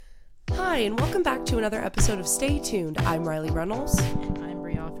Hi, and welcome back to another episode of Stay Tuned. I'm Riley Reynolds. And I'm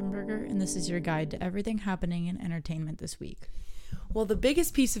Brie Offenberger, and this is your guide to everything happening in entertainment this week. Well, the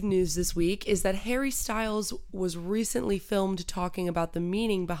biggest piece of news this week is that Harry Styles was recently filmed talking about the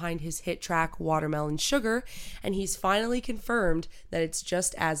meaning behind his hit track Watermelon Sugar, and he's finally confirmed that it's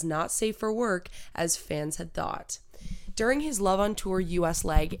just as not safe for work as fans had thought. During his Love on Tour US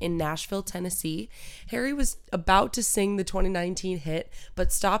leg in Nashville, Tennessee, Harry was about to sing the 2019 hit,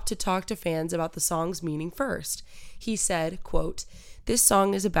 but stopped to talk to fans about the song's meaning first. He said, quote, "This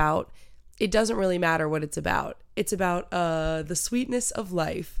song is about, it doesn't really matter what it's about. It's about, the sweetness of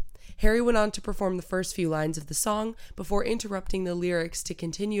life." Harry went on to perform the first few lines of the song before interrupting the lyrics to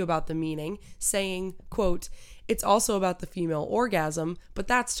continue about the meaning, saying, quote, "It's also about the female orgasm, but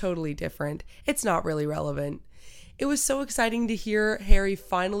that's totally different. It's not really relevant." It was so exciting to hear Harry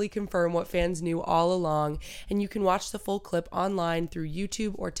finally confirm what fans knew all along, and you can watch the full clip online through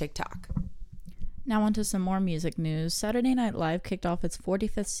YouTube or TikTok. Now on to some more music news. Saturday Night Live kicked off its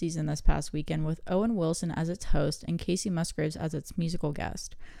 45th season this past weekend with Owen Wilson as its host and Casey Musgraves as its musical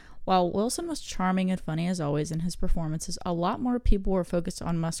guest. While Wilson was charming and funny as always in his performances, a lot more people were focused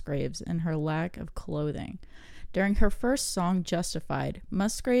on Musgraves and her lack of clothing. During her first song, Justified,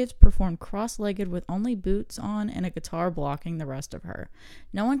 Musgraves performed cross-legged with only boots on and a guitar blocking the rest of her.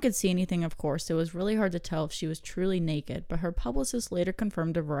 No one could see anything, of course, so it was really hard to tell if she was truly naked, but her publicist later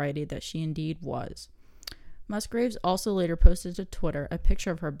confirmed to Variety that she indeed was. Musgraves also later posted to Twitter a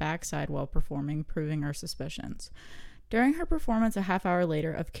picture of her backside while performing, proving her suspicions. During her performance a half hour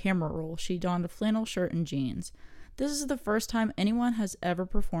later of Camera Roll, she donned a flannel shirt and jeans. This is the first time anyone has ever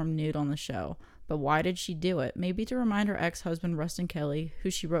performed nude on the show. But why did she do it? Maybe to remind her ex-husband Rustin Kelly, who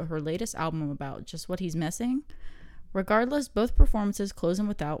she wrote her latest album about, just what he's missing? Regardless, both performances, Close and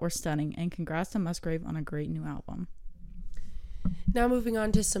Without, were stunning, and congrats to Musgrave on a great new album. Now moving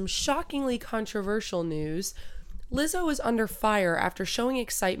on to some shockingly controversial news. Lizzo is under fire after showing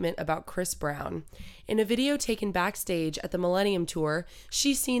excitement about Chris Brown. In a video taken backstage at the Millennium Tour,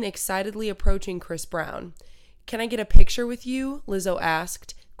 she's seen excitedly approaching Chris Brown. "Can I get a picture with you?" Lizzo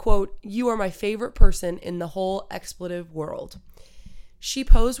asked. Quote, "You are my favorite person in the whole expletive world." She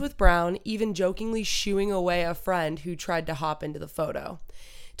posed with Brown, even jokingly shooing away a friend who tried to hop into the photo.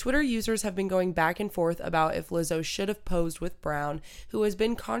 Twitter users have been going back and forth about if Lizzo should have posed with Brown, who has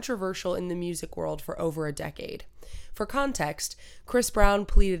been controversial in the music world for over a decade. For context, Chris Brown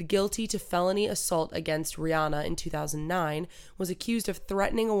pleaded guilty to felony assault against Rihanna in 2009, was accused of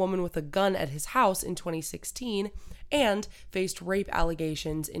threatening a woman with a gun at his house in 2016, and faced rape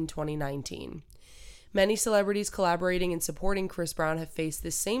allegations in 2019. Many celebrities collaborating and supporting Chris Brown have faced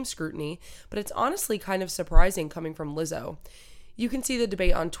this same scrutiny, but it's honestly kind of surprising coming from Lizzo. You can see the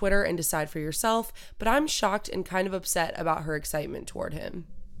debate on Twitter and decide for yourself, but I'm shocked and kind of upset about her excitement toward him.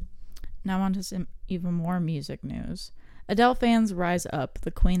 Now on to some even more music news. Adele fans rise up.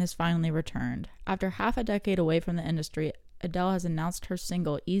 The Queen has finally returned. After half a decade away from the industry, Adele has announced her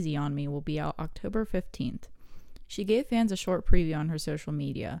single Easy on Me will be out October 15th. She gave fans a short preview on her social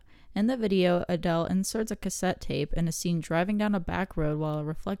media. In the video, Adele inserts a cassette tape and is seen driving down a back road while a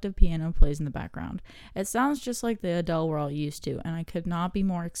reflective piano plays in the background. It sounds just like the Adele we're all used to, and I could not be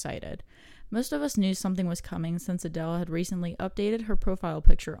more excited. Most of us knew something was coming since Adele had recently updated her profile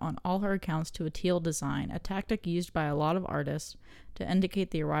picture on all her accounts to a teal design, a tactic used by a lot of artists to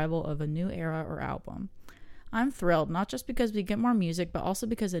indicate the arrival of a new era or album. I'm thrilled, not just because we get more music, but also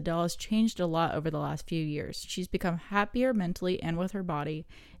because Adele has changed a lot over the last few years. She's become happier mentally and with her body,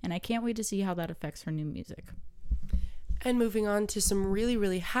 and I can't wait to see how that affects her new music. And moving on to some really,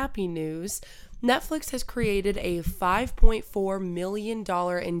 really happy news, Netflix has created a $5.4 million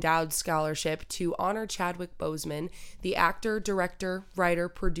endowed scholarship to honor Chadwick Boseman, the actor, director, writer,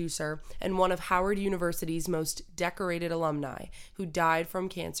 producer, and one of Howard University's most decorated alumni, who died from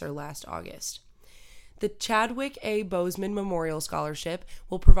cancer last August. The Chadwick A. Boseman Memorial Scholarship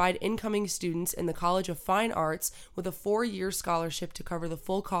will provide incoming students in the College of Fine Arts with a 4-year scholarship to cover the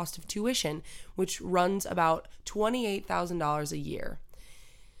full cost of tuition, which runs about $28,000 a year.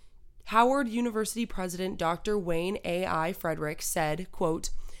 Howard University President Dr. Wayne A.I. Frederick said,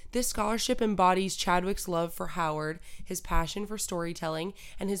 quote, "This scholarship embodies Chadwick's love for Howard, his passion for storytelling,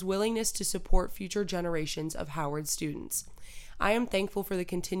 and his willingness to support future generations of Howard students. I am thankful for the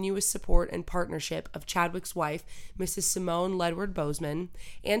continuous support and partnership of Chadwick's wife, Mrs. Simone Ledward Boseman,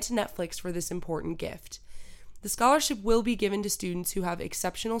 and to Netflix for this important gift. The scholarship will be given to students who have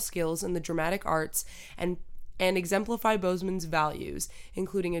exceptional skills in the dramatic arts and exemplify Boseman's values,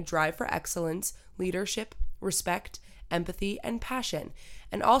 including a drive for excellence, leadership, respect, empathy, and passion,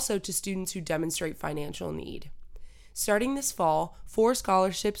 and also to students who demonstrate financial need. Starting this fall, 4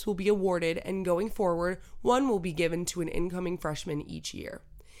 scholarships will be awarded, and going forward, 1 will be given to an incoming freshman each year.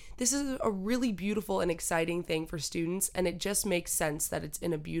 This is a really beautiful and exciting thing for students, and it just makes sense that it's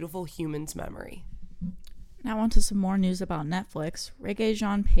in a beautiful human's memory. Now on to some more news about Netflix.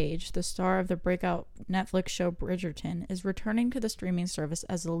 Regé-Jean Page, the star of the breakout Netflix show Bridgerton, is returning to the streaming service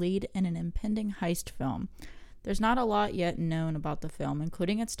as the lead in an impending heist film. There's not a lot yet known about the film,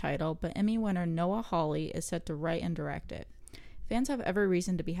 including its title, but Emmy winner Noah Hawley is set to write and direct it. Fans have every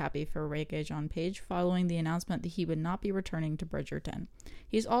reason to be happy for Regé-Jean Page following the announcement that he would not be returning to Bridgerton.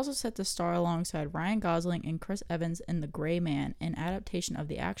 He's also set to star alongside Ryan Gosling and Chris Evans in The Gray Man, an adaptation of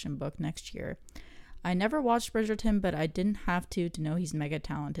the action book, next year. I never watched Bridgerton, but I didn't have to know he's mega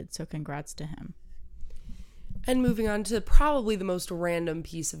talented, so congrats to him. And moving on to probably the most random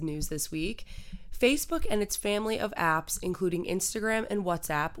piece of news this week, Facebook and its family of apps, including Instagram and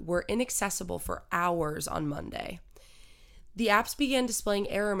WhatsApp, were inaccessible for hours on Monday. The apps began displaying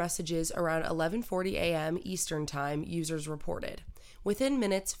error messages around 11:40 a.m. Eastern Time, users reported. Within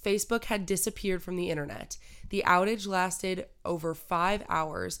minutes, Facebook had disappeared from the internet. The outage lasted over 5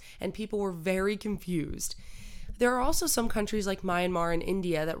 hours, and people were very confused. There are also some countries like Myanmar and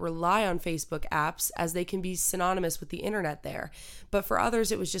India that rely on Facebook apps as they can be synonymous with the internet there, but for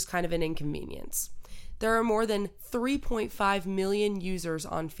others it was just kind of an inconvenience. There are more than 3.5 million users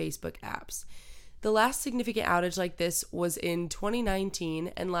on Facebook apps. The last significant outage like this was in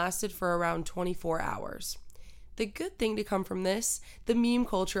 2019 and lasted for around 24 hours. The good thing to come from this, the meme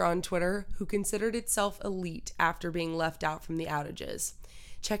culture on Twitter, who considered itself elite after being left out from the outages.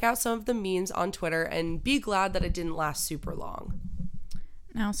 Check out some of the memes on Twitter and be glad that it didn't last super long.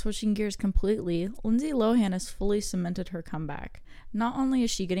 Now, switching gears completely, Lindsay Lohan has fully cemented her comeback. Not only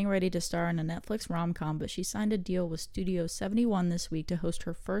is she getting ready to star in a Netflix rom-com, but she signed a deal with Studio 71 this week to host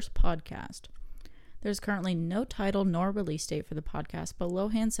her first podcast. There's currently no title nor release date for the podcast, but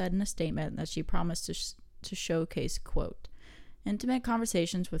Lohan said in a statement that she promised to showcase, quote, intimate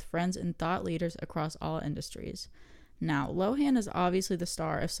conversations with friends and thought leaders across all industries. Now, Lohan is obviously the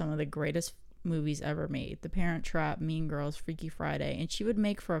star of some of the greatest movies ever made, The Parent Trap, Mean Girls, Freaky Friday, and she would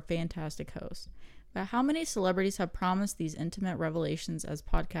make for a fantastic host. But how many celebrities have promised these intimate revelations as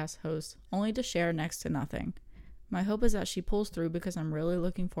podcast hosts, only to share next to nothing? My hope is that she pulls through, because I'm really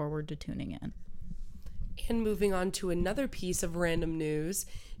looking forward to tuning in. And moving on to another piece of random news,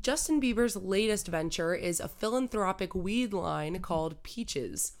 Justin Bieber's latest venture is a philanthropic weed line called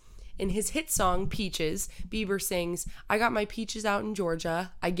Peaches. In his hit song, Peaches, Bieber sings, "I got my peaches out in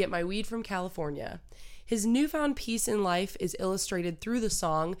Georgia, I get my weed from California." His newfound peace in life is illustrated through the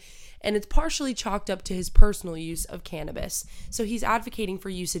song, and it's partially chalked up to his personal use of cannabis. So he's advocating for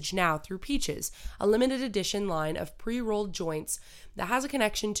usage now through Peaches, a limited edition line of pre-rolled joints that has a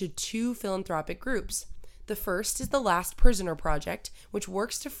connection to 2 philanthropic groups. The first is the Last Prisoner Project, which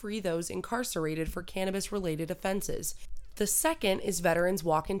works to free those incarcerated for cannabis-related offenses. The second is Veterans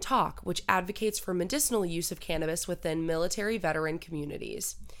Walk and Talk, which advocates for medicinal use of cannabis within military veteran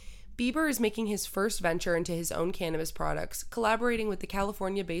communities. Bieber is making his first venture into his own cannabis products, collaborating with the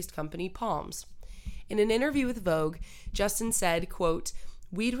California-based company Palms. In an interview with Vogue, Justin said, quote,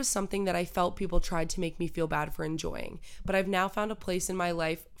 "Weed was something that I felt people tried to make me feel bad for enjoying, but I've now found a place in my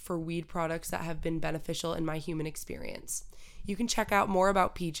life for weed products that have been beneficial in my human experience." You can check out more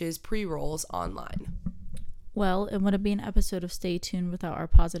about Peaches pre-rolls online. Well, it wouldn't be an episode of Stay Tuned without our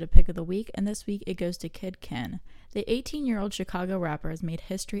positive pick of the week, and this week it goes to Kid Ken. The 18-year-old Chicago rapper has made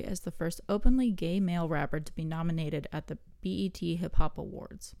history as the first openly gay male rapper to be nominated at the BET Hip Hop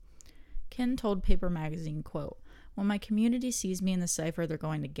Awards. Ken told Paper Magazine, quote, "When my community sees me in the cypher, they're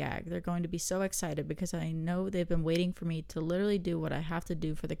going to gag. They're going to be so excited because I know they've been waiting for me to literally do what I have to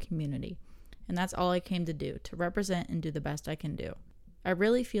do for the community. And that's all I came to do, to represent and do the best I can do. I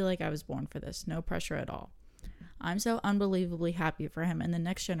really feel like I was born for this, no pressure at all. I'm so unbelievably happy for him and the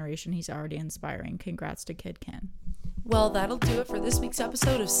next generation he's already inspiring. Congrats to Kid Ken." Well, that'll do it for this week's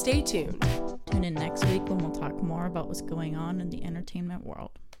episode of Stay Tuned. Tune in next week when we'll talk more about what's going on in the entertainment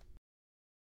world.